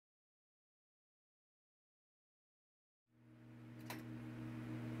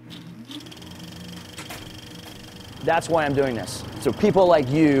That's why I'm doing this. So people like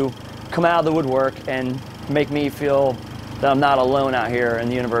you come out of the woodwork and make me feel that I'm not alone out here in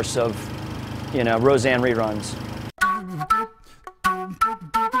the universe of, you know, Roseanne reruns.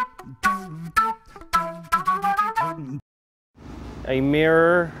 A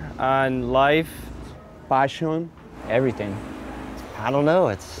mirror on life. Passion. Everything. I don't know,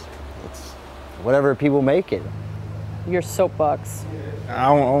 it's whatever people make it. Your soapbox. I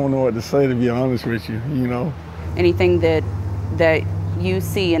don't know what to say, to be honest with you, you know. Anything that you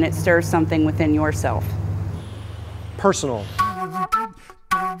see and it stirs something within yourself. Personal.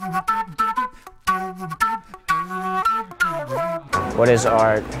 What is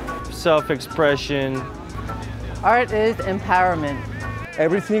art? Self-expression. Art is empowerment.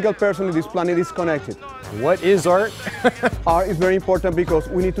 Every single person in this planet is connected. What is art? Art is very important because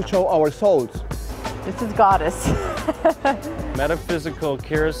we need to show our souls. This is goddess. Metaphysical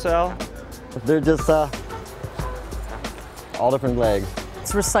carousel. They're just all different legs.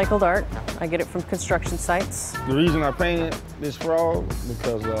 It's recycled art. I get it from construction sites. The reason I painted this frog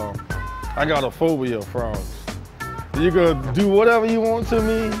because I got a phobia of frogs. You could do whatever you want to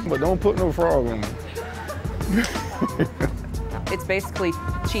me, but don't put no frog on me. It's basically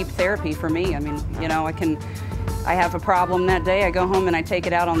cheap therapy for me. I mean, you know, I have a problem that day, I go home and I take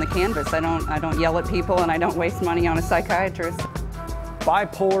it out on the canvas. I don't yell at people and I don't waste money on a psychiatrist.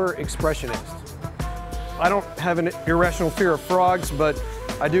 Bipolar expressionist. I don't have an irrational fear of frogs, but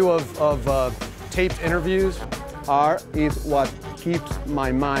I do of taped interviews. Art is what keeps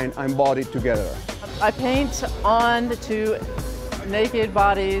my mind and body together. I paint on to naked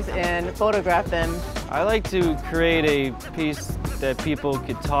bodies and photograph them. I like to create a piece that people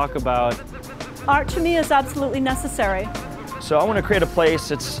could talk about. Art to me is absolutely necessary. So I want to create a place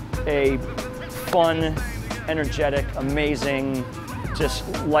that's a fun, energetic, amazing, just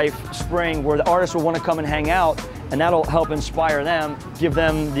life spring where the artists will want to come and hang out, and that'll help inspire them, give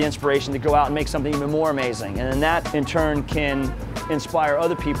them the inspiration to go out and make something even more amazing. And then that in turn can inspire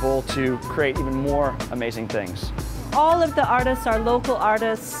other people to create even more amazing things. All of the artists are local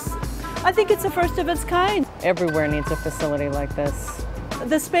artists. I think it's the first of its kind. Everywhere needs a facility like this.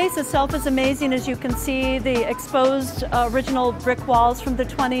 The space itself is amazing, as you can see, the exposed original brick walls from the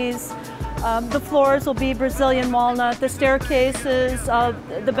 20s. The floors will be Brazilian walnut, the staircases,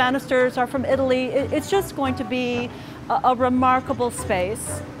 the banisters are from Italy. It's just going to be a remarkable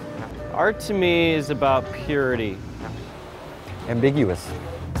space. Art to me is about purity. Ambiguous.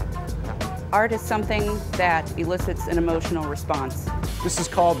 Art is something that elicits an emotional response. This is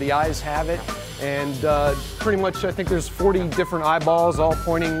called The Eyes Have It, and pretty much I think there's 40 different eyeballs all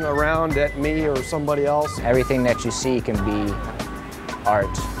pointing around at me or somebody else. Everything that you see can be art.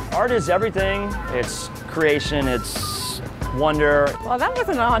 Art is everything. It's creation, it's wonder. Well, that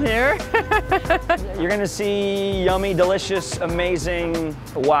wasn't on here. You're gonna see yummy, delicious, amazing,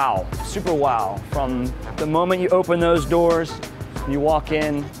 wow, super wow. From the moment you open those doors, you walk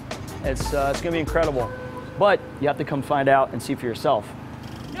in, it's gonna be incredible. But you have to come find out and see for yourself.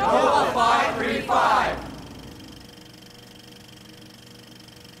 Nova 535!